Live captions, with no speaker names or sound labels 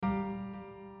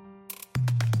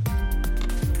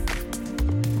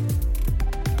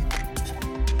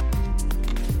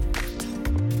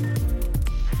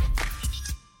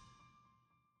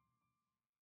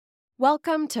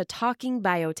Welcome to Talking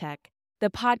Biotech,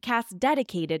 the podcast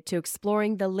dedicated to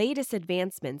exploring the latest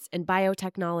advancements in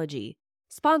biotechnology,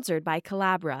 sponsored by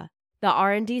Collabra, the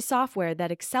R&D software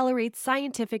that accelerates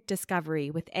scientific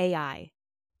discovery with AI.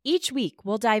 Each week,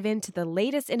 we'll dive into the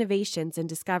latest innovations and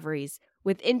discoveries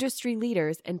with industry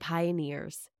leaders and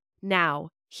pioneers. Now,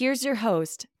 here's your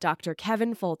host, Dr.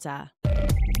 Kevin Folta.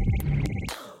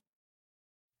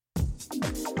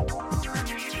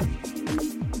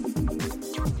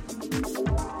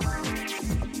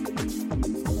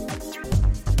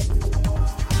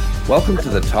 Welcome to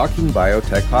the Talking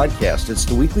Biotech podcast. It's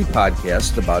the weekly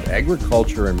podcast about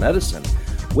agriculture and medicine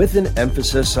with an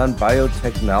emphasis on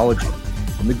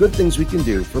biotechnology and the good things we can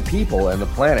do for people and the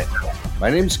planet. My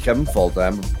name is Kevin Folta.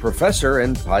 I'm a professor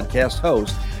and podcast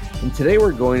host, and today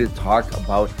we're going to talk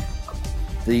about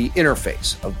the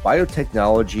interface of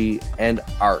biotechnology and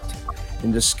art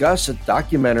and discuss a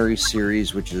documentary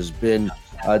series which has been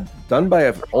done by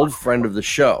an old friend of the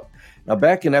show. Now,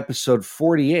 back in episode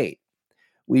 48,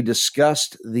 we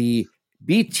discussed the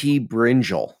BT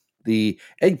brinjal, the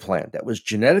eggplant that was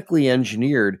genetically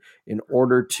engineered in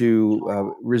order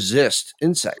to resist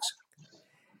insects.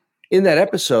 In that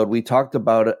episode, we talked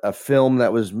about a film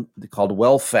that was called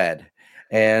Well Fed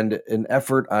and an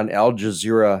effort on Al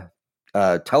Jazeera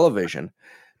television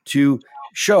to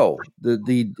show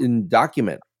and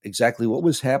document exactly what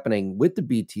was happening with the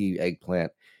BT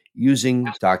eggplant using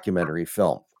documentary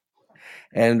film.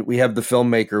 And we have the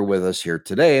filmmaker with us here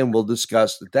today, and we'll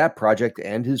discuss that project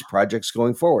and his projects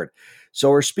going forward. So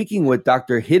we're speaking with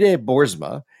Dr. Hidde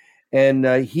Boersma, and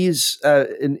he's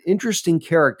an interesting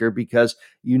character because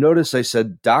you notice I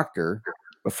said doctor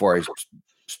before I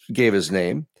gave his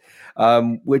name,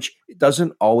 which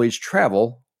doesn't always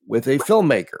travel with a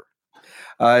filmmaker.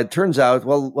 It turns out,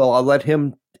 well, I'll let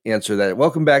him answer that.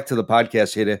 Welcome back to the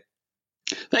podcast, Hidde.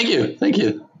 Thank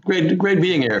you. Great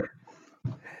being here.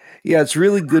 Yeah, it's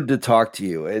really good to talk to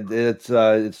you.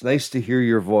 It's nice to hear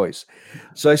your voice.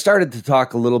 So I started to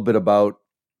talk a little bit about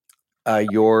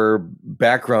your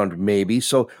background, maybe.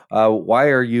 So why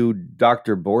are you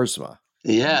Dr. Boersma?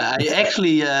 Yeah, I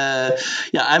actually,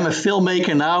 I'm a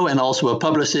filmmaker now and also a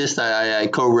publicist. I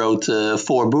co-wrote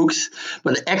 4 books,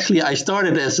 but actually I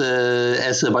started as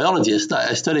a biologist.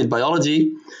 I studied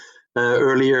biology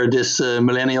earlier this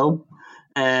millennium.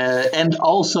 And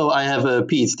also I have a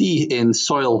PhD in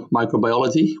soil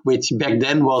microbiology, which back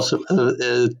then was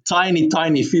a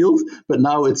tiny field, but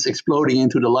now it's exploding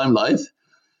into the limelight.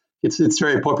 It's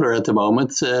very popular at the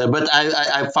moment. But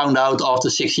I found out after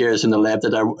 6 years in the lab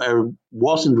that I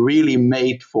wasn't really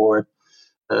made for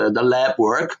the lab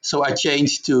work. So I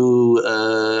changed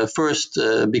to first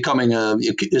becoming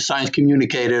a science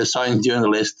communicator, a science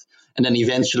journalist. And then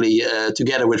eventually,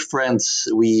 together with friends,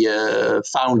 we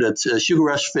founded Sugar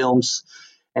Rush Films,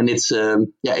 and it's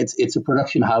a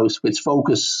production house which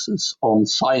focuses on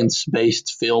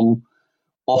science-based film,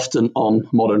 often on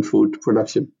modern food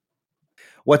production.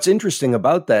 What's interesting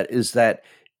about that is that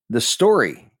the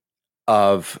story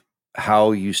of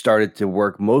how you started to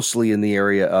work mostly in the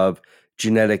area of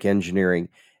genetic engineering,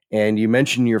 and you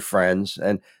mentioned your friends.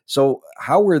 And so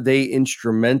how were they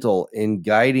instrumental in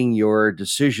guiding your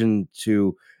decision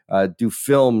to do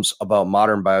films about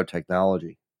modern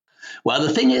biotechnology? Well,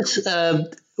 the thing is,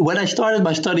 when I started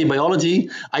my study biology,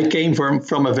 I came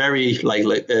from a very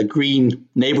green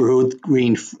neighborhood,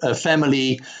 green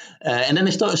family. And then I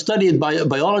studied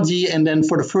biology. And then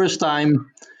for the first time,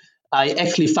 I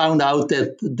actually found out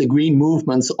that the green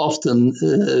movements often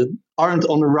aren't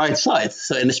on the right side.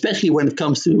 So, and especially when it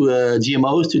comes to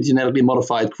GMOs, to genetically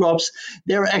modified crops,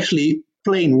 they're actually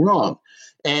plain wrong.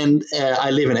 And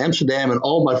I live in Amsterdam, and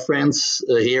all my friends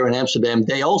here in Amsterdam,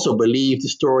 they also believe the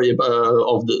story of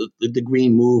the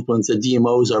green movement, that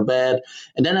GMOs are bad.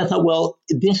 And then I thought, well,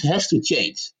 this has to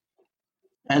change.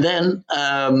 And then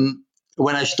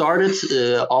when I started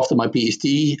after my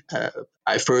PhD,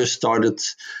 I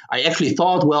actually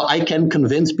thought, well, I can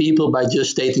convince people by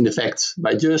just stating the facts,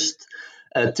 by just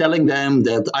telling them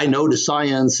that I know the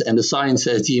science, and the science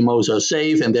says GMOs are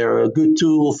safe and they're a good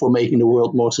tool for making the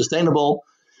world more sustainable.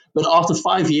 But after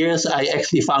 5 years, I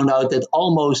actually found out that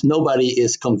almost nobody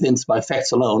is convinced by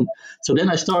facts alone. So then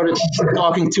I started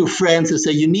talking to friends and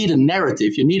say, you need a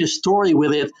narrative, you need a story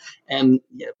with it. And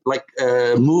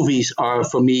movies are,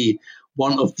 for me,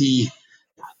 one of the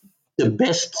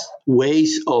best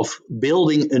ways of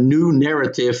building a new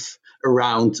narrative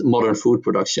around modern food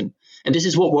production. And this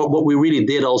is what we really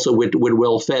did also with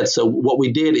Well Fed. So what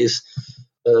we did is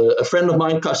a friend of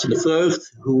mine, Karsten de Vreugd,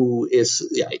 who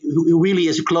really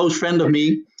is a close friend of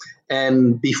me.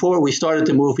 And before we started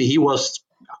the movie, he was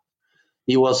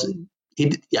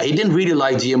he didn't really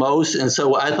like GMOs, and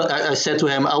so I said to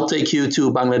him, I'll take you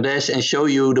to Bangladesh and show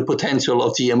you the potential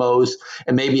of GMOs,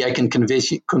 and maybe I can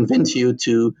convince you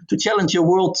to challenge your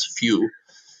worldview.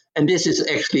 And this is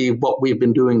actually what we've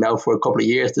been doing now for a couple of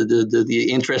years. The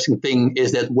interesting thing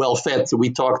is that Well Fed, we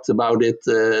talked about it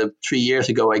 3 years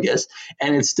ago, I guess,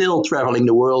 and it's still traveling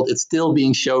the world. It's still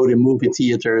being showed in movie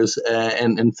theaters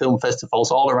and film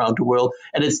festivals all around the world,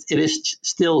 and it is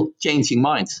still changing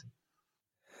minds.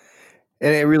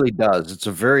 And it really does. It's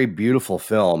a very beautiful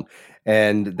film,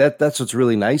 and that's what's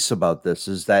really nice about this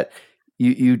is that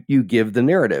you give the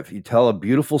narrative. You tell a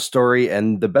beautiful story,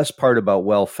 and the best part about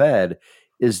Well Fed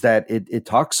is that it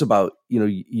talks about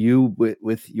you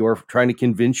with your trying to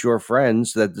convince your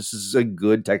friends that this is a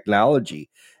good technology,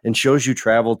 and shows you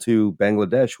travel to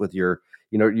Bangladesh with your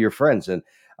friends and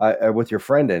with your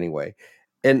friend anyway.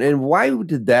 And why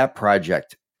did that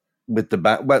project with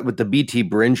the BT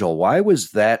brinjal? Why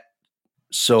was that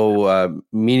so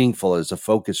meaningful as a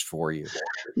focus for you?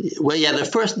 Well, yeah, the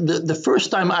first time the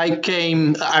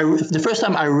first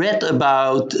time I read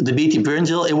about the BT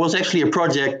brinjal, it was actually a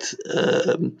project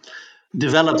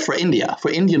developed for India, for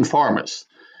Indian farmers.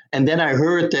 And then I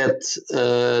heard that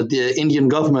the Indian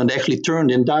government actually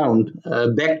turned it down,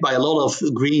 backed by a lot of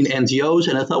green NGOs.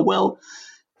 And I thought, well,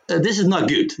 this is not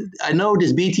good. I know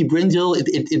this BT brinjal,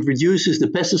 it reduces the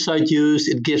pesticide use,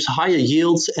 it gives higher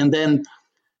yields, and then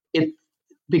it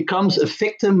becomes a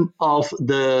victim of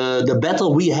the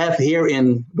battle we have here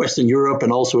in Western Europe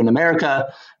and also in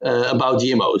America about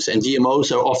GMOs. And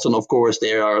GMOs are often, of course,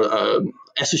 they are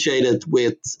associated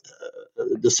with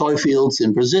the soy fields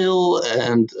in Brazil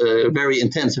and very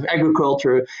intensive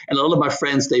agriculture. And a lot of my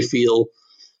friends, they feel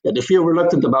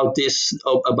reluctant about this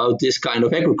kind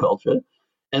of agriculture.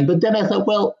 But then I thought,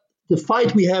 well, the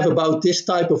fight we have about this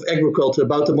type of agriculture,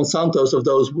 about the Monsantos of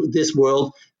this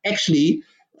world, actually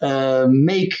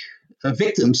make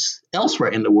victims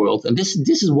elsewhere in the world. And this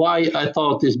is why I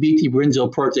thought this BT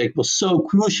brinjal project was so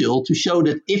crucial, to show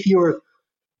that if you're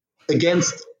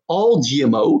against all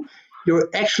GMO, you're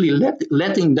actually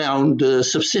letting down the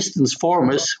subsistence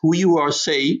farmers who you're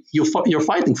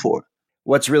fighting for.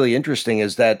 What's really interesting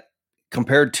is that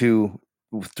compared to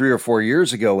 3 or 4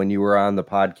 years ago when you were on the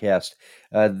podcast,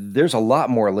 there's a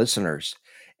lot more listeners.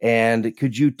 And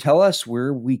could you tell us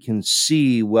where we can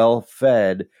see Well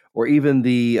Fed, or even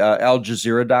the Al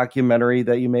Jazeera documentary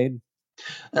that you made?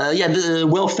 The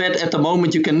Well Fed, at the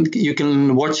moment you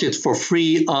can watch it for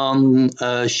free on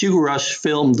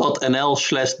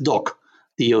sugarrushfilm.nl/doc,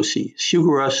 DOC,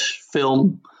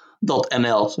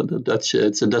 sugarrushfilm.nl. So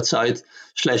it's a Dutch site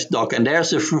 /doc, and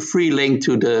there's a free link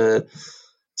to the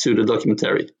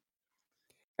documentary.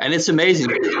 And it's amazing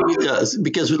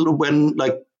because when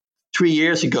 3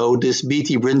 years ago, this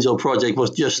BT brinjal project was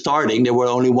just starting. There were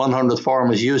only 100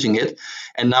 farmers using it,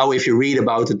 and now, if you read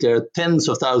about it, there are tens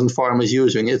of thousands of farmers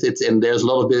using it. And there's a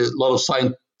lot of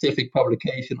scientific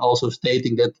publication also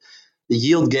stating that the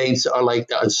yield gains are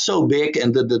so big,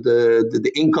 and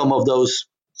the income of those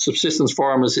subsistence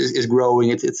farmers is growing.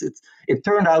 It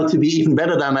turned out to be even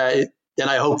better than I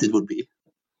hoped it would be.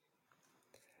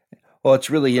 Well, what's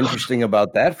really interesting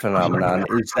about that phenomenon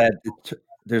is that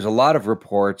there's a lot of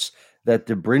reports that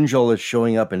the brinjal is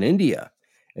showing up in India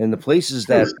and the places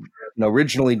that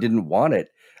originally didn't want it.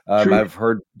 I've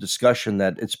heard discussion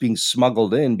that it's being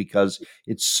smuggled in because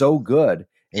it's so good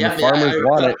and the farmers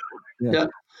want it.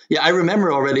 I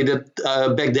remember already that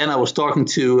back then I was talking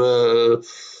to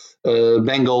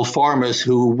Bengal farmers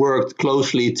who worked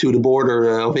closely to the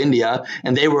border of India,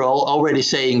 and they were already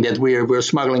saying that we're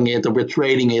smuggling it, or we're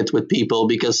trading it with people,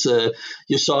 because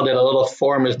you saw that a lot of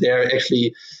farmers there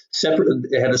actually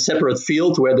had a separate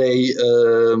field where they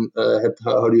had,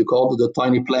 the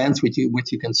tiny plants which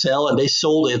you can sell, and they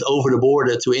sold it over the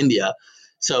border to India.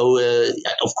 So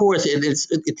of course it's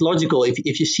logical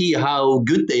if you see how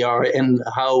good they are and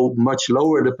how much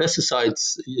lower the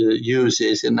pesticides use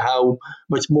is and how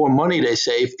much more money they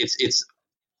save. It's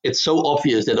so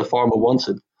obvious that a farmer wants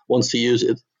to use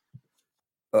it.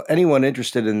 Anyone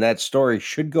interested in that story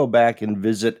should go back and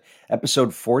visit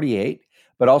episode 48,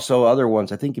 but also other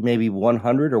ones. I think maybe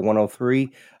 100 or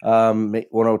 103,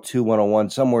 102, 101,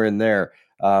 somewhere in there.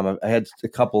 I had a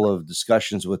couple of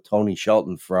discussions with Tony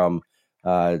Shelton from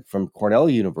Cornell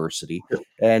University,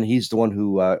 and he's the one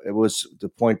who was the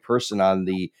point person on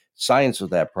the science of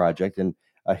that project, and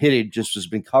Hidde just has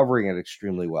been covering it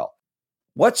extremely well.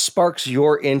 What sparks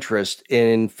your interest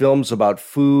in films about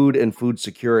food and food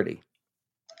security?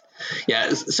 Yeah,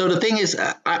 so the thing is,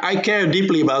 I care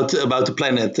deeply about the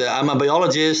planet. I'm a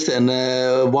biologist, and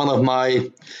one of my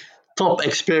top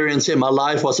experience in my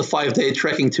life was a 5-day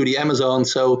trekking to the Amazon.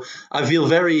 So I feel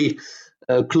very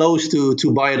close to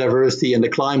biodiversity and the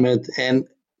climate. And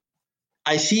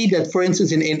I see that, for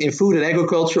instance, in food and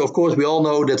agriculture, of course, we all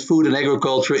know that food and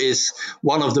agriculture is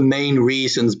one of the main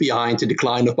reasons behind the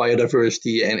decline of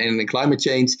biodiversity and climate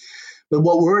change. But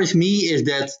what worries me is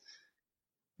that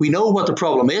we know what the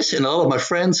problem is, and a lot of my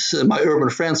friends, my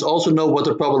urban friends, also know what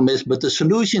the problem is. But the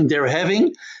solution they're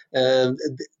having,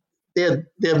 they're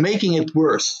making it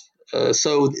worse.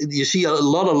 So you see a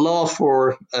lot of love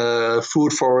for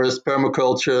food forest,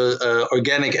 permaculture,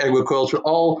 organic agriculture,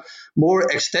 all more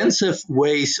extensive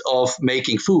ways of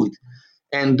making food.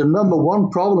 And the number one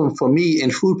problem for me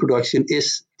in food production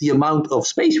is the amount of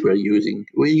space we're using.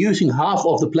 We're using half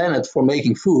of the planet for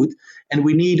making food, and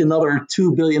we need another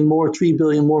 2 billion more, 3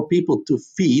 billion more people to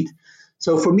feed.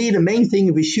 So for me, the main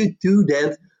thing, we should do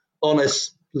that on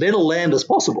as little land as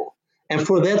possible. And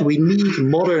for that, we need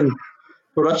modern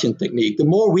production technique. The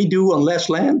more we do on less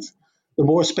land, the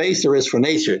more space there is for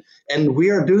nature. And we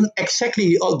are doing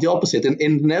exactly the opposite.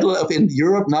 In Netherlands, in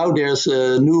Europe now, there's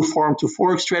a new farm to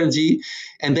fork strategy,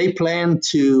 and they plan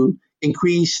to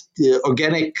increase the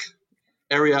organic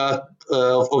area.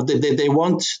 They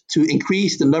want to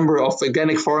increase the number of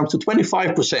organic farms to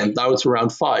 25%. Now it's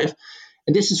around 5%.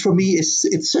 And this is, for me,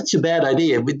 it's such a bad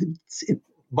idea.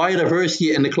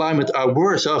 Biodiversity and the climate are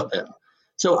worse off them.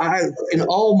 So in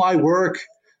all my work,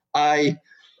 I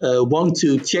want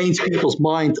to change people's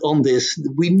mind on this.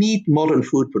 We need modern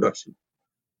food production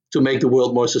to make the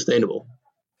world more sustainable.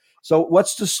 So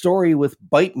what's the story with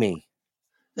Bite Me?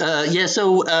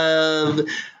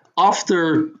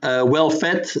 After Well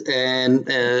Fed and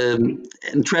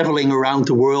traveling around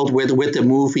the world with the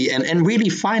movie and really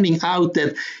finding out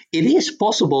that it is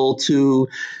possible to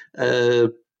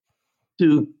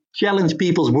challenge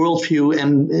people's worldview,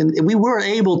 and we were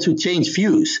able to change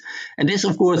views. And this,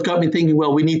 of course, got me thinking,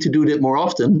 well, we need to do that more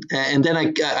often. And then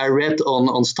I read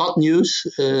on Stadnews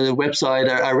website,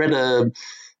 I read a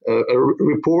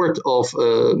report of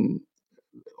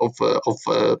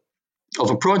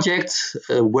a project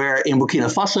where in Burkina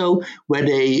Faso, where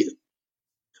they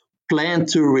plan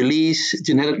to release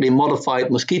genetically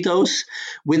modified mosquitoes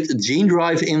with a gene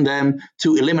drive in them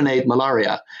to eliminate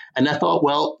malaria. And I thought,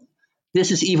 well, this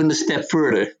is even a step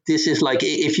further. This is like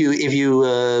if you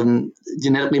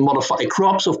genetically modify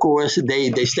crops, of course,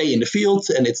 they stay in the field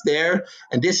and it's there.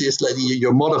 And this is like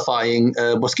you're modifying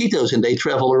mosquitoes and they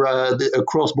travel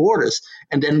across borders.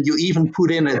 And then you even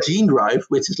put in a gene drive,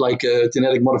 which is like a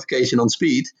genetic modification on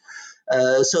speed.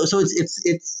 So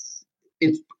it's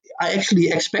I actually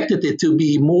expected it to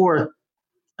be more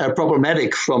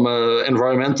problematic from an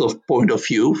environmental point of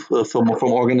view from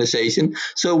organization.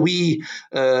 So we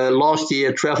last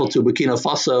year traveled to Burkina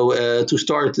Faso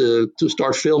to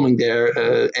start filming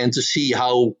there and to see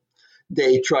how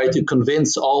they try to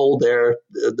convince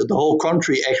the whole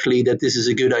country actually that this is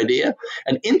a good idea.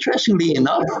 And interestingly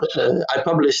enough, I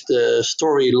published a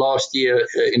story last year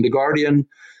in The Guardian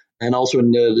and also in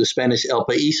the Spanish El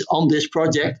País on this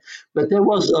project, but there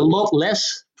was a lot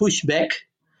less pushback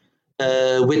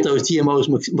with those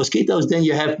GMO mosquitoes than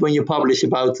you have when you publish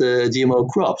about GMO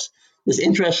crops. Because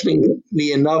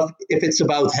interestingly enough, if it's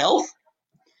about health,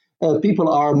 people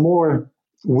are more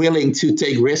willing to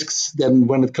take risks than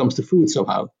when it comes to food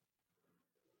somehow.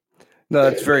 No,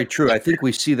 that's very true. I think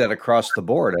we see that across the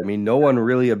board. I mean, no one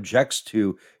really objects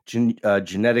to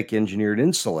genetic engineered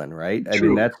insulin, right? True. I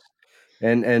mean, that's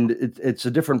and it's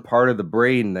a different part of the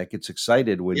brain that gets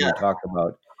excited when you talk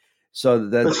about. So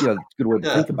that's a good way to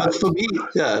think about it.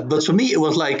 But for me, it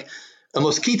was like a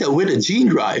mosquito with a gene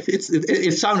drive.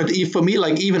 It sounded for me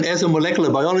like, even as a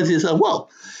molecular biologist, well,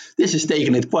 this is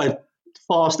taking it quite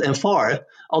fast and far.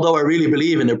 Although I really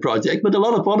believe in the project, but a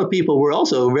lot of other people were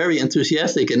also very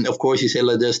enthusiastic. And of course, you say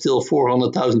like, there's still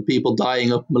 400,000 people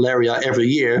dying of malaria every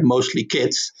year, mostly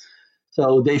kids.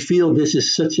 So they feel this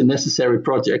is such a necessary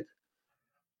project.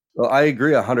 Well, I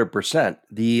agree 100%.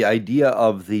 The idea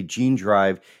of the gene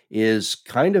drive is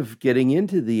kind of getting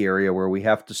into the area where we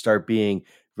have to start being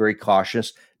very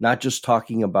cautious, not just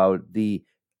talking about the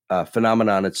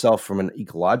phenomenon itself from an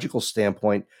ecological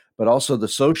standpoint, but also the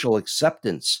social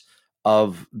acceptance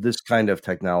of this kind of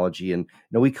technology. And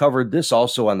we covered this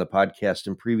also on the podcast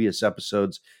in previous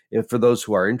episodes. For those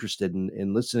who are interested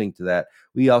in listening to that,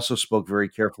 we also spoke very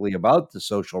carefully about the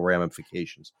social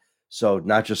ramifications. So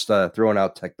not just throwing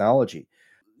out technology.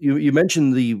 You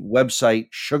mentioned the website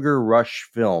Sugar Rush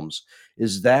Films.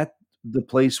 Is that the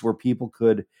place where people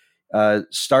could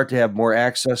start to have more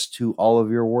access to all of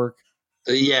your work?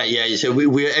 Yeah. So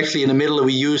we're actually in the middle.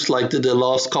 We used like the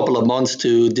last couple of months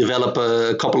to develop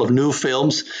a couple of new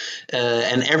films,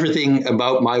 and everything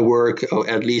about my work, or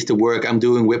at least the work I'm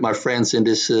doing with my friends in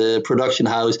this production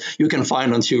house, you can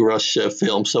find on Surerush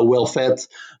Films. So Well Fed,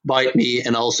 Bite Me,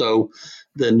 and also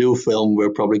the new film we're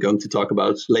probably going to talk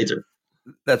about later.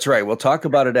 That's right. We'll talk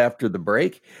about it after the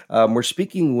break. We're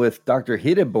speaking with Dr.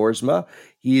 Hidde Boersma.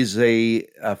 He's a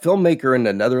filmmaker in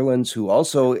the Netherlands who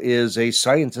also is a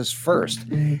scientist first.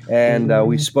 And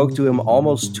we spoke to him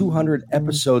almost 200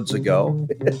 episodes ago.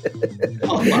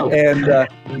 Oh, wow. And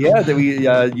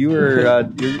you were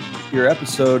your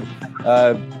episode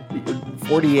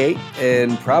 48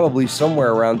 and probably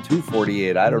somewhere around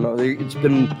 248. I don't know. It's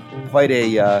been quite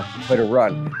a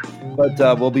run.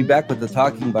 But we'll be back with the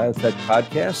Talking Biotech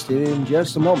podcast in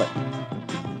just a moment.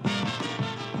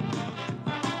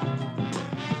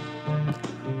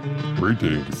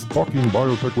 Greetings, Talking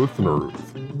Biotech listeners.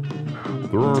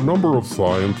 There are a number of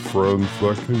science friends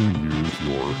that can use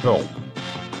your help.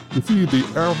 You see, the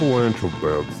avalanche of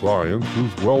bad science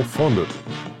is well funded,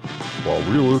 while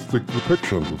realistic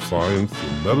depictions of science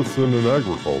in medicine and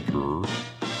agriculture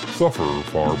suffer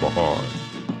far behind.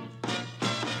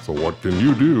 So what can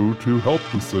you do to help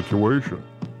the situation?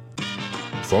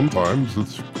 Sometimes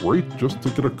it's great just to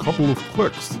get a couple of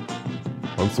clicks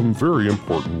on some very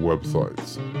important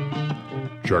websites.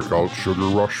 Check out Sugar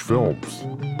Rush Films,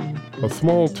 a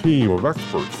small team of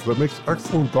experts that makes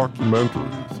excellent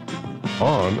documentaries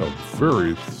on a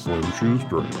very slim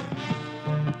shoestring.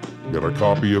 Get a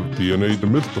copy of DNA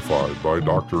Demystified by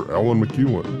Dr. Alan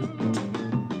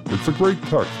McEwen. It's a great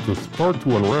text to start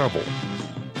to unravel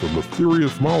the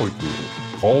mysterious molecule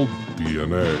called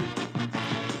DNA.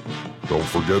 Don't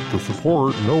forget to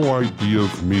support No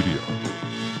Ideas Media.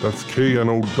 That's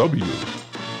KNOW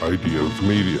Ideas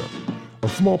Media, a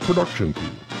small production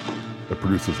team that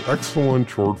produces excellent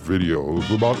short videos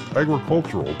about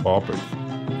agricultural topics.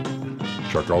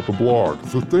 Check out the blog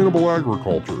Sustainable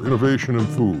Agriculture, Innovation and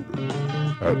Food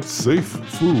at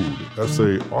safefood,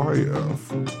 SAIFOOD.ca.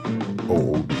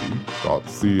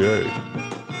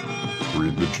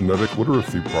 Read the Genetic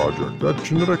Literacy Project at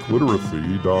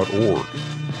geneticliteracy.org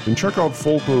and check out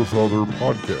Folta's other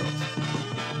podcasts.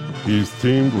 He's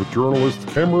teamed with journalist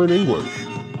Cameron English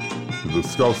to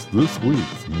discuss this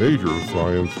week's major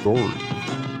science stories.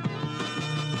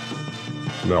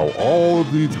 Now, all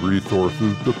of these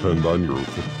resources depend on your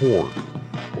support,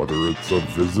 whether it's a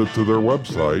visit to their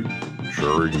website,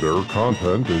 sharing their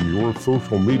content in your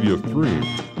social media streams,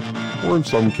 or in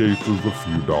some cases a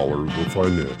few dollars of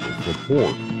financial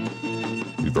support.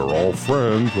 These are all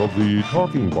friends of the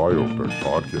Talking Biotech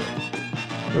podcast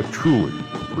that truly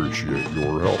appreciate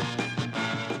your help.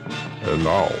 And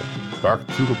now, back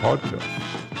to the podcast.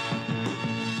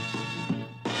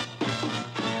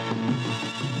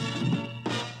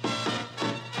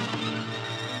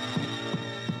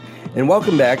 And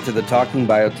welcome back to the Talking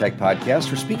Biotech podcast.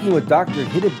 We're speaking with Dr.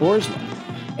 Hidde Boersma,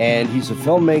 and he's a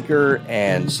filmmaker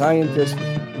and scientist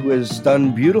who has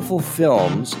done beautiful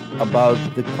films about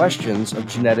the questions of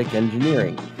genetic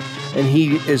engineering. And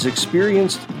he has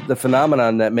experienced the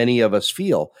phenomenon that many of us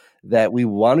feel, that we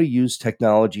want to use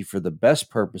technology for the best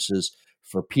purposes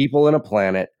for people and a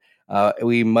planet.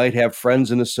 We might have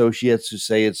friends and associates who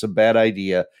say it's a bad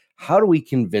idea. How do we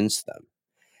convince them?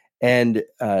 And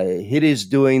Hidde is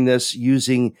doing this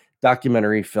using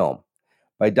documentary film.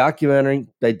 By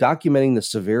documenting the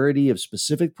severity of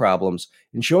specific problems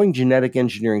and showing genetic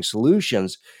engineering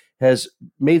solutions, has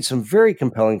made some very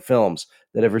compelling films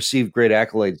that have received great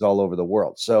accolades all over the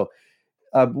world. So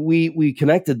we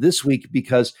connected this week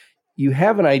because you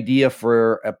have an idea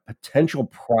for a potential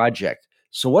project.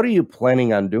 So what are you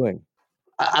planning on doing?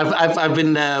 I've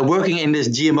been working in this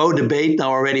GMO debate now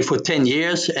already for 10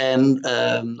 years. And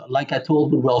like I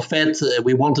told with Well Fed,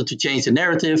 we wanted to change the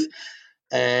narrative.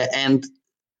 And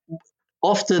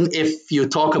often if you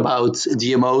talk about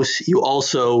GMOs, you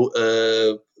also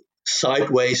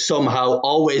sideways somehow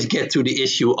always get to the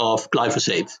issue of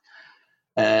glyphosate.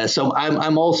 So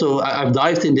I've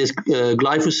dived in this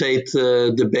glyphosate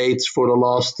debates for the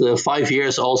last 5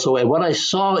 years also. And what I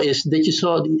saw is that you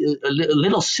saw a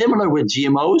little similar with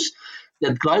GMOs,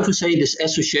 that glyphosate is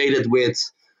associated with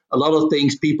a lot of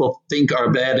things people think are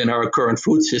bad in our current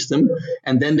food system.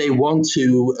 And then they want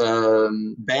to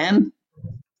ban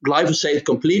glyphosate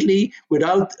completely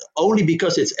only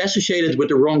because it's associated with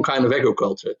the wrong kind of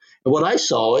agriculture. And what I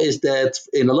saw is that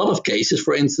in a lot of cases,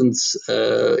 for instance,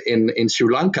 in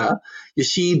Sri Lanka, you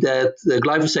see that the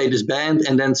glyphosate is banned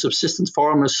and then subsistence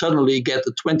farmers suddenly get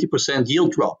a 20%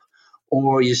 yield drop.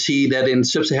 Or you see that in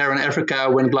sub-Saharan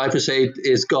Africa, when glyphosate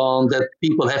is gone, that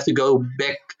people have to go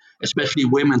back especially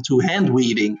women, to hand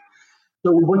weeding.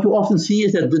 So what you often see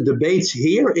is that the debates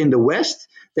here in the West,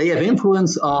 they have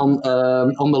influence on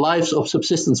the lives of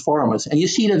subsistence farmers, and you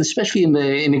see that especially in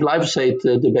the glyphosate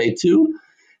debate too.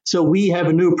 So we have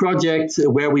a new project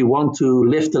where we want to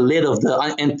lift the lid of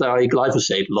the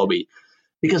anti-glyphosate lobby,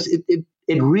 because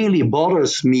it really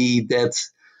bothers me that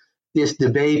this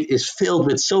debate is filled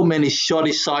with so many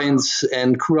shoddy science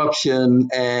and corruption,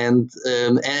 and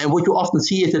what you often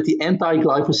see is that the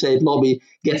anti-glyphosate lobby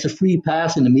gets a free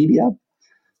pass in the media.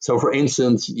 So, for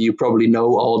instance, you probably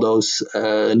know all those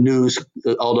news,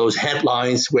 all those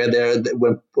headlines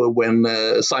when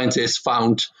scientists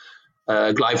found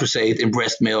glyphosate in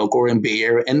breast milk or in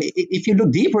beer. And if you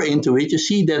look deeper into it, you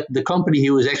see that the company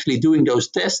who is actually doing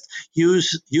those tests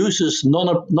uses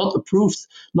not approved,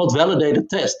 not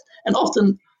validated tests. And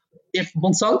often, if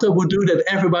Monsanto would do that,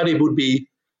 everybody would be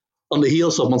on the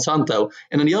heels of Monsanto.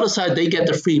 And on the other side, they get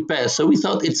the free pass. So we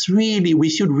thought we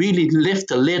should really lift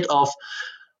the lid off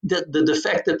the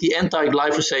fact that the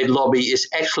anti-glyphosate lobby is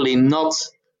actually not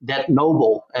that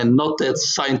noble and not that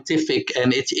scientific,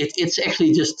 and it's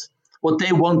actually just what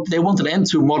they want. They want an end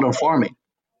to modern farming.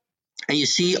 And you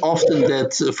see often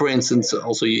that, for instance,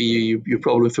 also you're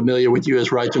probably familiar with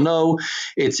US Right to Know.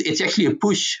 It's actually a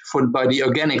push by the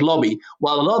organic lobby.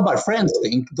 While a lot of my friends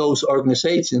think those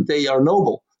organizations, they are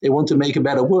noble, they want to make a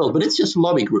better world, but it's just a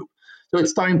lobby group. So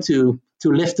it's time to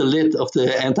lift the lid of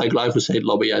the anti-glyphosate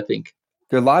lobby, I think.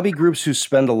 They're lobby groups who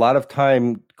spend a lot of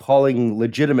time calling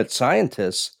legitimate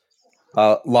scientists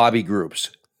lobby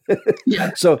groups.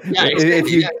 Yeah. So exactly.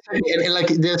 if you and like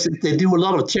they do a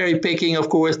lot of cherry picking, of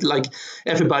course. Like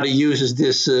everybody uses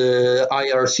this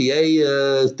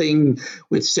IRCA thing,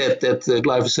 which said that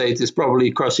glyphosate is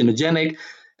probably carcinogenic.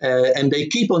 And they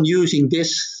keep on using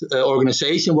this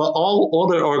organization, while all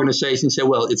other organizations say,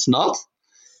 well, it's not.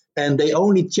 And they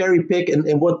only cherry pick,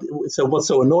 and what's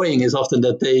so annoying is often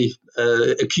that they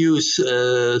accuse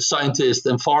scientists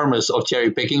and farmers of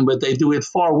cherry picking, but they do it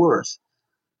far worse.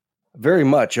 Very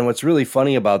much. And what's really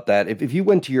funny about that, if you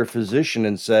went to your physician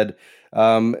and said,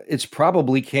 it's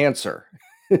probably cancer,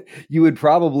 you would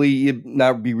probably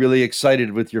not be really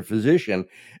excited with your physician.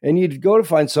 And you'd go to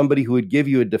find somebody who would give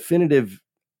you a definitive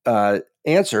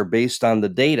answer based on the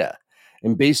data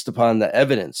and based upon the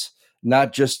evidence,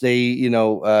 not just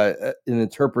an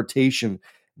interpretation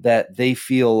that they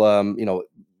feel,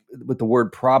 with the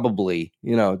word probably,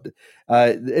 and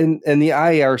the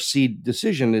IRC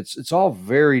decision, it's all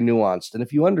very nuanced. And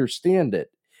if you understand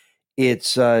it,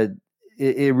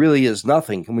 it really is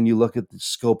nothing when you look at the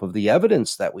scope of the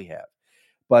evidence that we have.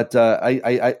 But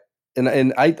I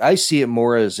see it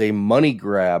more as a money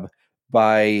grab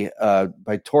by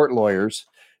tort lawyers,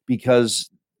 because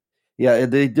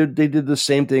they did the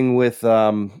same thing with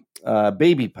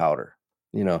baby powder,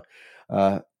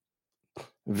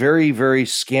 very, very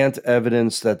scant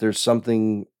evidence that there's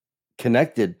something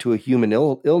connected to a human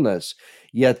illness,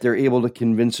 yet they're able to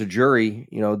convince a jury,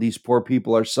 these poor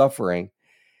people are suffering.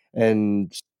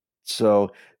 And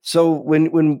so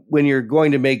when you're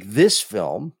going to make this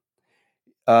film,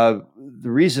 the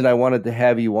reason I wanted to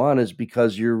have you on is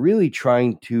because you're really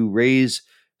trying to raise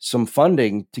some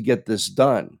funding to get this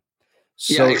done.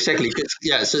 So, yeah, exactly.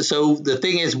 Yeah. So the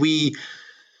thing is,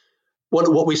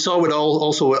 what we saw with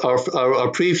also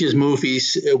our previous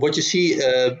movies, what you see,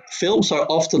 films are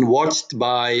often watched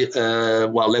by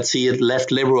let's see it, left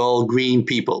liberal green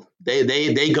people.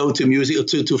 They go to music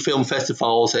to film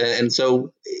festivals, and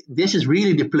so this is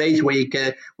really the place where you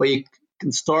can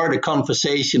start a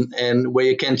conversation and where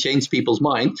you can change people's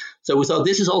mind. So we thought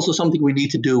this is also something we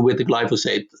need to do with the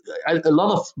glyphosate. A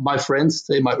lot of my friends,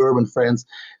 say my urban friends,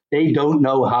 they don't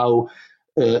know how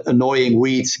annoying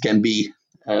weeds can be.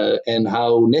 And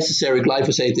how necessary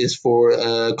glyphosate is for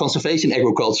conservation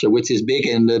agriculture, which is big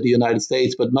in the United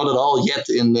States, but not at all yet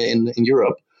in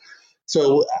Europe.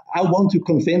 So I want to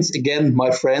convince again my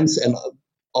friends and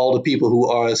all the people who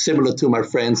are similar to my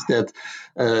friends that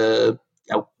the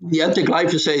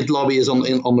anti-glyphosate lobby is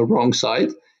on the wrong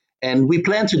side. And we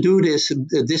plan to do this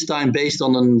time based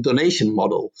on a donation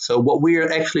model. So what we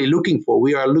are actually looking for,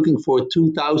 we are looking for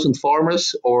 2,000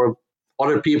 farmers or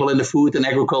other people in the food and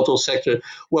agricultural sector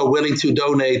who are willing to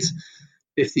donate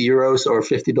 €50 or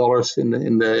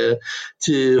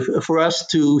 $50 for us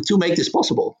to make this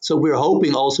possible. So we're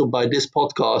hoping also by this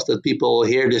podcast that people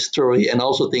hear this story and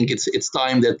also think it's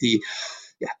time that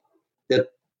that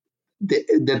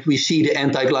we see the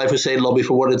anti-glyphosate lobby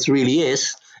for what it really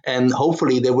is, and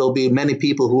hopefully there will be many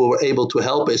people who are able to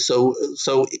help us. So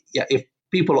if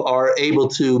people are able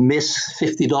to miss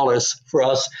 $50 for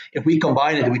us, if we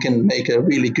combine it, we can make a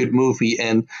really good movie.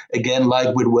 And again,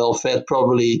 like with Well Fed,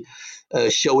 probably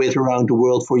show it around the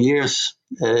world for years.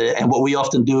 And what we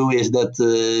often do is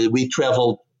that we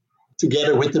travel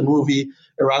together with the movie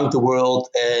around the world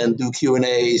and do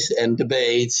Q&As and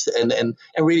debates and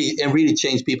really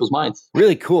change people's minds.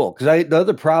 Really cool. Because the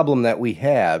other problem that we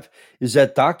have is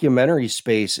that documentary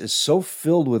space is so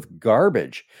filled with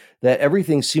garbage that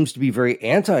everything seems to be very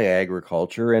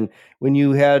anti-agriculture. And when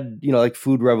you had, like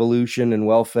Food Revolution and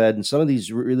Well Fed and some of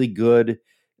these really good,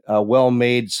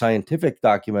 well-made scientific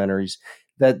documentaries,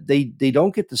 that they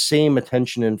don't get the same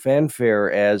attention and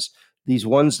fanfare as these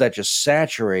ones that just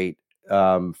saturate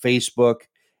Facebook.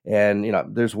 And,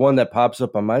 there's one that pops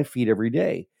up on my feed every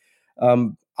day.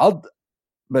 But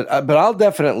I'll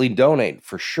definitely donate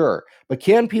for sure. But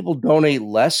can people donate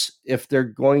less if they're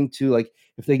going to, like,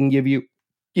 if they can give you,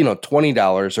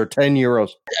 $20 or €10?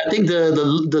 I think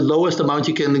the lowest amount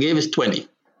you can give is 20.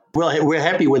 Well, we're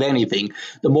happy with anything.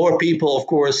 The more people, of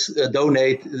course,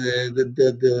 donate,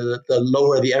 the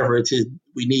lower the average is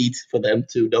we need for them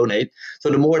to donate. So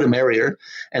the more, the merrier.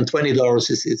 And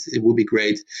 $20 it would be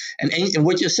great. And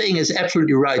what you're saying is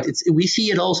absolutely right. We see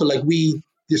it also like we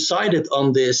decided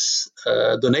on this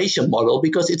donation model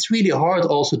because it's really hard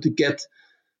also to get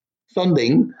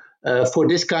funding for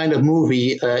this kind of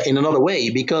movie in another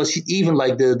way, because even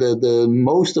like the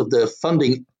most of the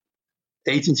funding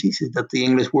agencies, is that the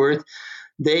English word,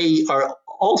 they are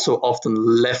also often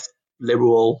left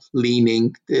liberal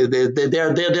leaning.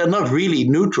 They're not really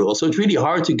neutral, so it's really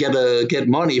hard to get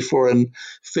money for a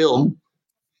film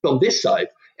from this side.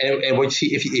 And what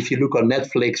if you look on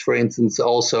Netflix, for instance,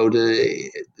 also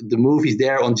the movies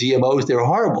there on GMOs, they're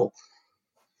horrible.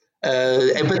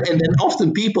 And then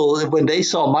often people, when they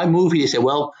saw my movie, they say,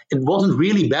 well, it wasn't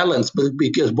really balanced, but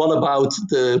because what about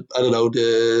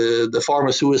the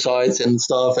farmer suicides and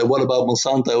stuff, and what about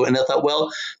Monsanto? And I thought,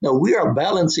 well, no, we are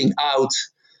balancing out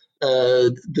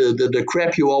the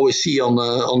crap you always see on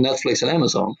Netflix and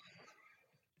Amazon.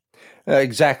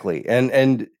 Exactly,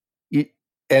 and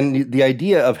the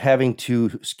idea of having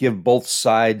to give both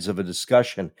sides of a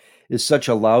discussion is such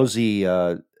a lousy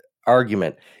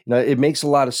argument. It makes a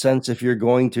lot of sense if you're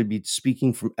going to be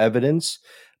speaking from evidence,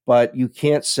 but you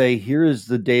can't say, here is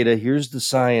the data, here's the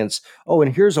science. Oh,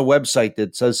 and here's a website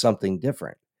that says something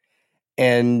different.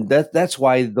 And that's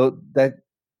why that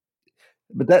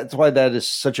is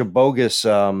such a bogus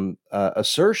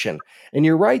assertion. And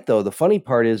you're right, though. The funny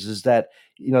part is that,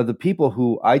 the people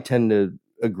who I tend to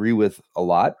agree with a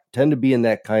lot tend to be in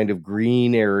that kind of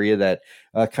green area, that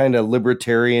kind of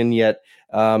libertarian yet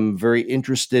very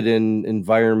interested in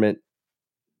environment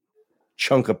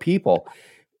chunk of people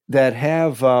that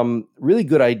have really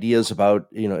good ideas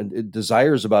about,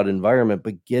 desires about environment,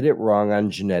 but get it wrong on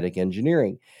genetic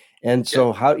engineering. And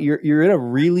so how you're in a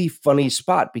really funny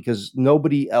spot, because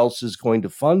nobody else is going to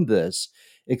fund this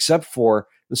except for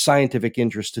the scientific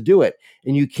interest to do it.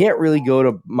 And you can't really go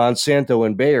to Monsanto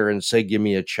and Bayer and say, give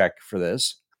me a check for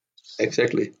this.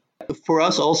 Exactly. For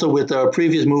us also, with our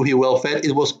previous movie, Well Fed,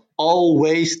 it was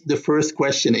always the first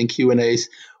question in Q&As,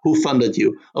 who funded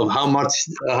you? Of how much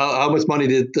money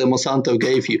did Monsanto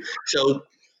gave you? So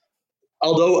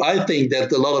although I think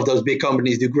that a lot of those big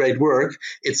companies do great work,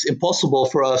 it's impossible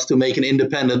for us to make an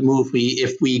independent movie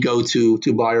if we go to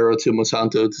Bayer or to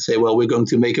Monsanto to say, well, we're going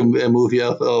to make a movie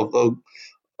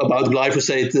about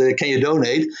glyphosate, can you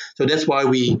donate? So that's why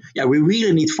we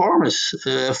really need farmers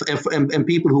and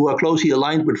people who are closely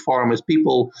aligned with farmers,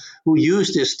 people who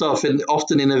use this stuff, and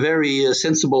often in a very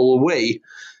sensible way,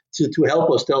 to help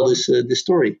us tell this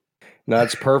story. No,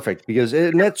 that's perfect, because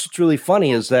and that's what's really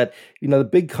funny is that, the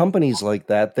big companies like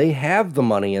that, they have the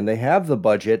money and they have the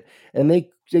budget, and they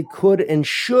could and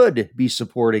should be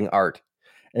supporting art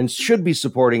and should be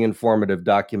supporting informative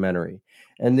documentary.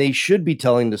 And they should be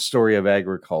telling the story of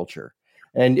agriculture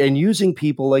and using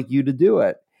people like you to do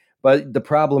it. But the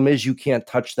problem is you can't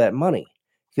touch that money,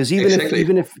 because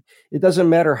even if it doesn't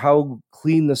matter how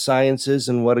clean the science is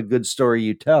and what a good story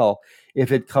you tell,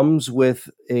 if it comes with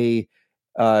a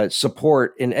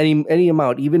support in any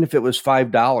amount, even if it was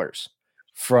 $5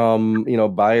 from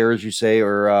Bayer, as you say,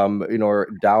 or or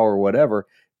Dow or whatever,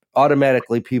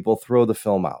 automatically people throw the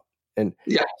film out. And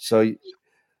so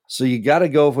you got to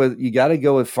go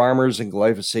with farmers and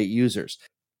glyphosate users.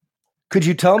 Could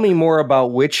you tell me more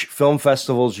about which film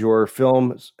festivals your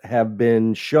films have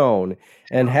been shown,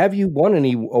 and have you won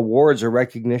any awards or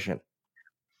recognition?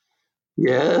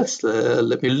 Yes,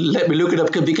 let me look it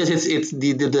up, because it's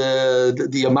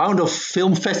the amount of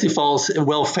film festivals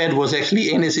Well Fed was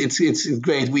actually in. It's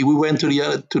great. We went to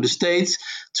the States,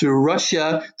 to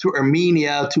Russia, to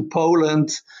Armenia, to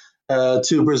Poland,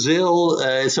 to Brazil.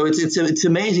 So it's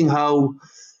amazing how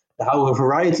a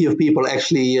variety of people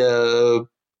actually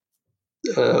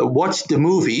watched the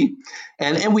movie,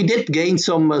 and we did gain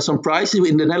some prizes.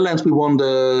 In the Netherlands, we won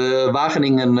the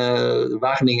Wageningen.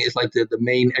 Wageningen is like the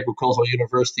main agricultural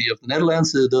university of the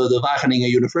Netherlands, the Wageningen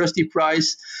University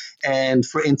Prize. And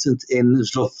for instance, in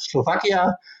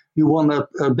Slovakia, we won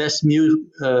a best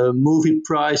movie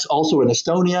prize, also in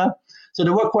Estonia. So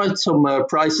there were quite some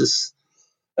prizes.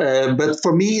 But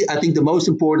for me, I think the most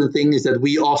important thing is that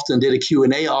we often did a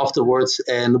Q&A afterwards.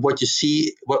 And what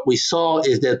we saw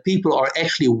is that people are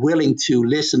actually willing to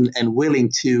listen and willing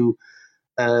to,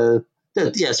 so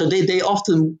they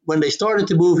often, when they started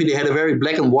the movie, they had a very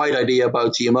black and white idea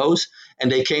about GMOs,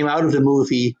 and they came out of the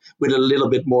movie with a little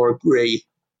bit more gray.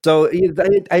 So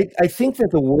I think that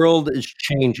the world is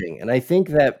changing, and I think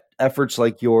that efforts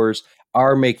like yours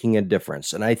are making a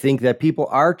difference. And I think that people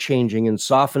are changing and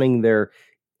softening their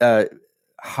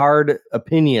hard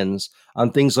opinions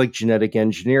on things like genetic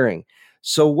engineering.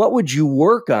 So what would you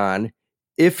work on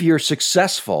if you're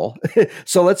successful?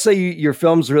 So let's say your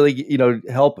films really,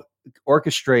 help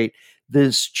orchestrate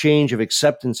this change of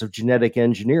acceptance of genetic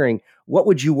engineering. What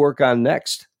would you work on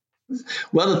next?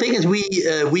 Well, the thing is, we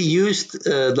used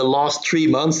the last 3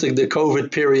 months, the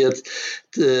COVID period,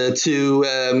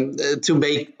 to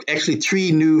make actually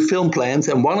 3 new film plans,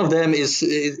 and one of them is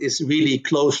really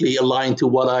closely aligned to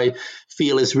what I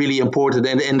feel is really important,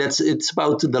 and it's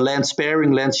about the land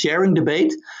sparing, land sharing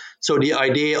debate. So the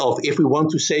idea of, if we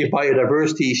want to save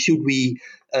biodiversity, should we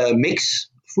mix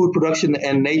food production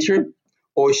and nature,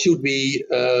 or should we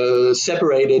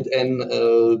separate it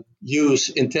and use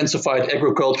intensified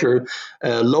agriculture,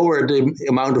 lower the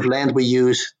amount of land we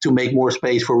use to make more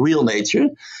space for real nature?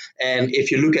 And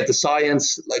if you look at the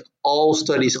science, like all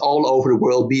studies all over the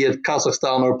world, be it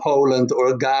Kazakhstan or Poland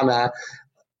or Ghana,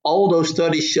 all those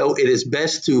studies show it is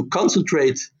best to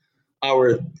concentrate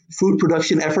our food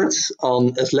production efforts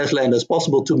on as less land as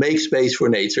possible to make space for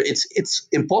nature. It's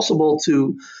impossible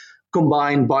to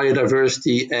combine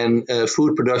biodiversity and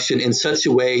food production in such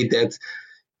a way that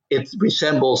it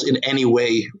resembles in any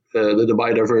way the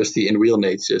biodiversity in real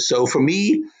nature. So for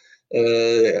me,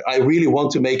 I really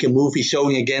want to make a movie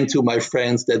showing again to my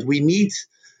friends that we need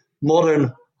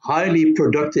modern, highly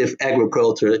productive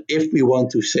agriculture if we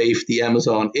want to save the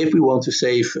Amazon, if we want to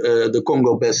save the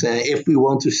Congo Basin, if we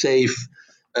want to save,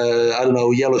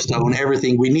 Yellowstone,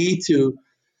 everything. We need to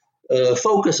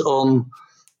focus on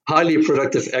highly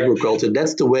productive agriculture.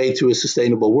 That's the way to a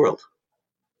sustainable world.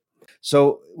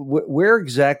 So where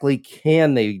exactly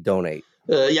can they donate?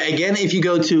 Again, if you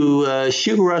go to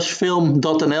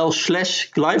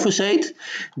sugarrushfilm.nl/glyphosate,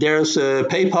 there's a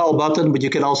PayPal button, but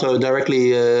you can also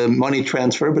directly money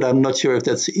transfer, but I'm not sure if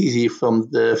that's easy from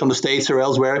the States or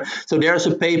elsewhere. So there's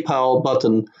a PayPal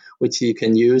button which you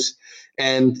can use.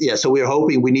 And so we're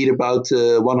hoping, we need about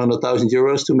 100,000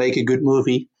 euros to make a good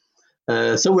movie.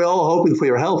 So we're all hoping for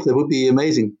your help. That would be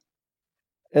amazing.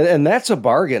 And that's a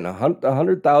bargain.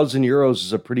 100,000 euros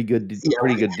is a pretty good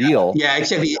deal. Yeah,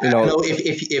 exactly.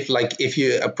 If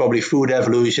you probably Food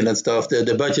Evolution and stuff,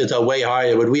 the budgets are way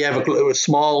higher. But we have a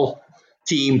small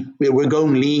team. We're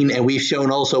going lean, and we've shown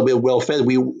also we're well fed.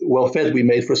 We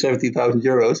made for 70,000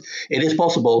 euros. It is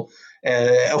possible.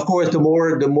 Of course, the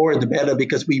more the better,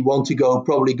 because we want to go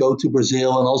to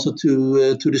Brazil and also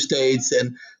to the States,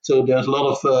 and so there's a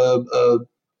lot of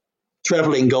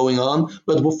traveling going on.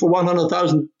 But for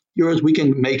 100,000 euros, we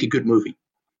can make a good movie.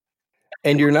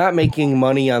 And you're not making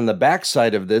money on the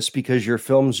backside of this, because your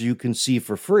films you can see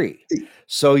for free.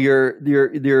 So you're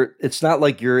it's not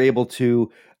like you're able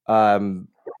to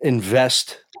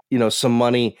invest, some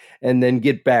money and then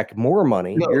get back more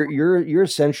money. No. You're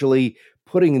essentially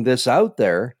putting this out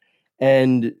there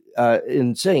and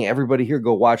saying, everybody here,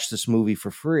 go watch this movie for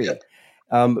free. Yeah.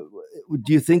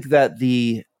 Do you think that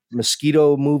the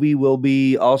mosquito movie will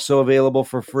be also available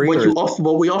for free?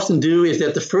 What we often do is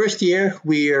that the first year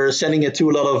we are sending it to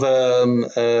a lot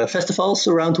of festivals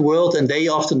around the world, and they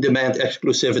often demand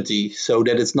exclusivity, so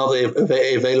that it's not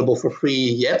available for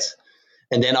free yet.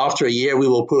 And then after a year, we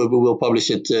will publish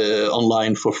it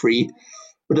online for free.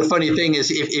 But the funny thing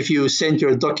is, if you send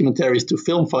your documentaries to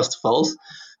film festivals,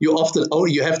 you have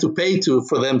to pay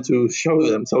for them to show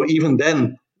them. So even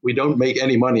then, we don't make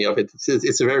any money of it.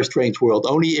 It's a very strange world.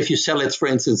 Only if you sell it, for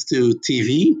instance, to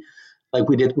TV, like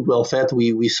we did with Well Fed,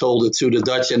 we sold it to the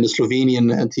Dutch and the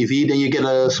Slovenian TV, then you get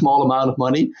a small amount of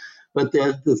money. But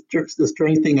the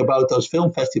strange thing about those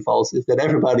film festivals is that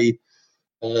everybody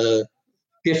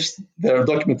gives their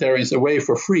documentaries away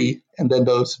for free, and then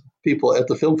those people at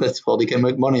the film festival, they can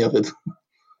make money of it.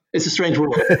 It's a strange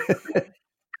world.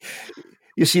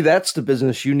 You see, that's the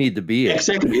business you need to be in.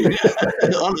 Exactly.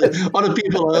 Other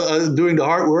people are doing the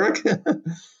hard work.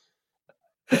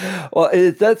 Well,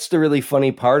 that's the really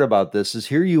funny part about this is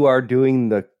here you are doing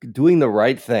the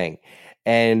right thing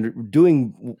and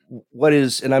doing what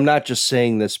is, and I'm not just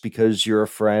saying this because you're a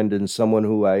friend and someone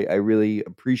who I really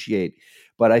appreciate,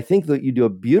 but I think that you do a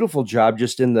beautiful job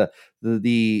just in the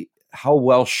how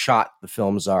well shot the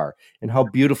films are and how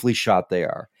beautifully shot they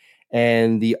are.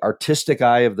 And the artistic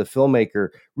eye of the filmmaker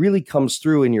really comes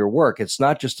through in your work. It's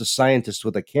not just a scientist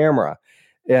with a camera.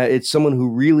 It's someone who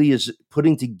really is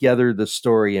putting together the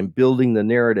story and building the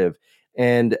narrative,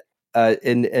 and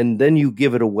then you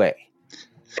give it away.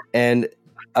 And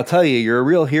I'll tell you, you're a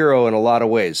real hero in a lot of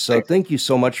ways. So thank you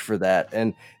so much for that.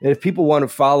 And if people want to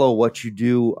follow what you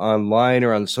do online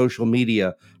or on social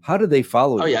media, how do they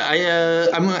follow you? Oh yeah,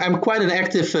 I'm quite an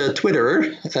active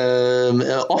Twitterer,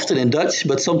 often in Dutch,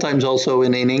 but sometimes also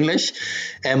in English.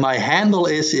 And my handle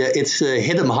is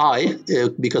Hiddem High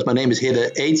because my name is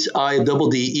Hidde,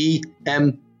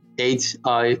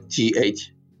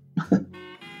 HIDDEMHIGH.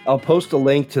 I'll post a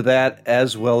link to that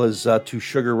as well as to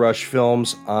Sugar Rush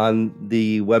Films on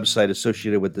the website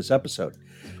associated with this episode.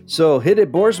 So,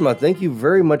 Hidde Boersma, thank you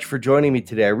very much for joining me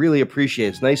today. I really appreciate it.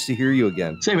 It's nice to hear you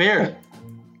again. Same here.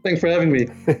 Thanks for having me.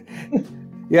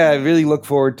 Yeah, I really look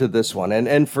forward to this one.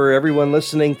 And for everyone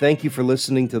listening, thank you for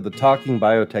listening to the Talking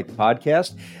Biotech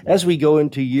podcast. As we go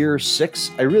into year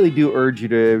 6, I really do urge you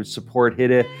to support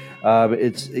Hidde.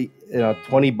 It's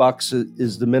 $20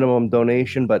 is the minimum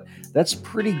donation, but that's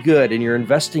pretty good. And you're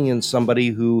investing in somebody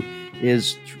who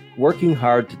is working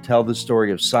hard to tell the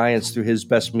story of science through his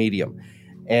best medium.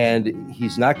 And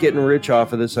he's not getting rich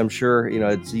off of this, I'm sure.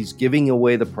 He's giving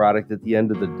away the product at the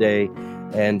end of the day,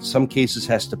 and some cases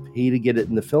has to pay to get it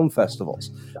in the film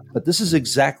festivals. But this is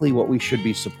exactly what we should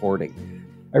be supporting.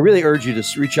 I really urge you to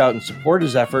reach out and support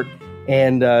his effort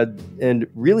and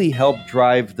really help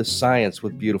drive the science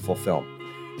with beautiful film.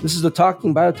 This is the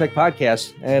Talking Biotech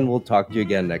podcast, and we'll talk to you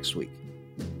again next week.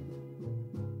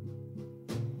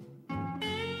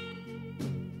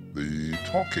 The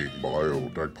Talking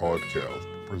Biotech podcast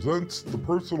presents the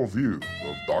personal views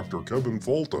of Dr. Kevin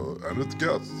Folta and its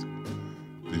guests.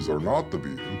 These are not the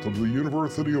views of the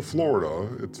University of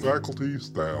Florida, its faculty,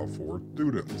 staff, or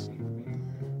students.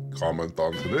 Comment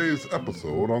on today's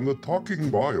episode on the Talking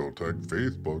Biotech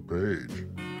Facebook page.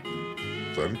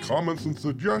 Send comments and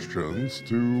suggestions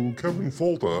to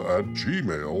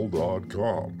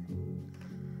kevinfolta@gmail.com.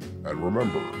 And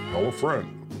remember, tell a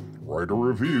friend, write a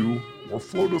review, or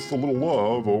float us a little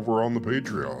love over on the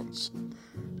Patreons.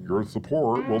 Your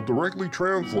support will directly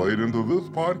translate into this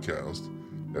podcast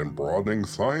and broadening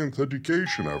science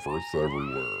education efforts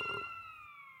everywhere.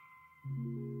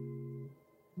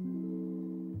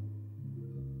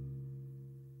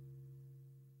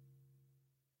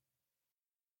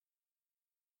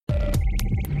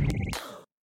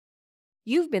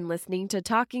 You've been listening to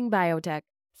Talking Biotech,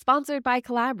 sponsored by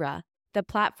Collabra, the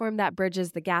platform that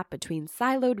bridges the gap between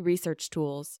siloed research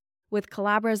tools. With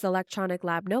Collabra's electronic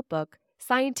lab notebook,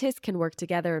 scientists can work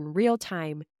together in real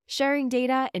time, sharing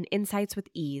data and insights with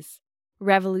ease.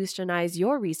 Revolutionize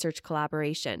your research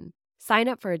collaboration. Sign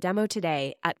up for a demo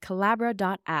today at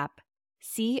collabra.app,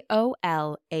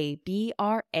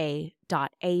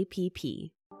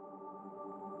 COLABRA.app.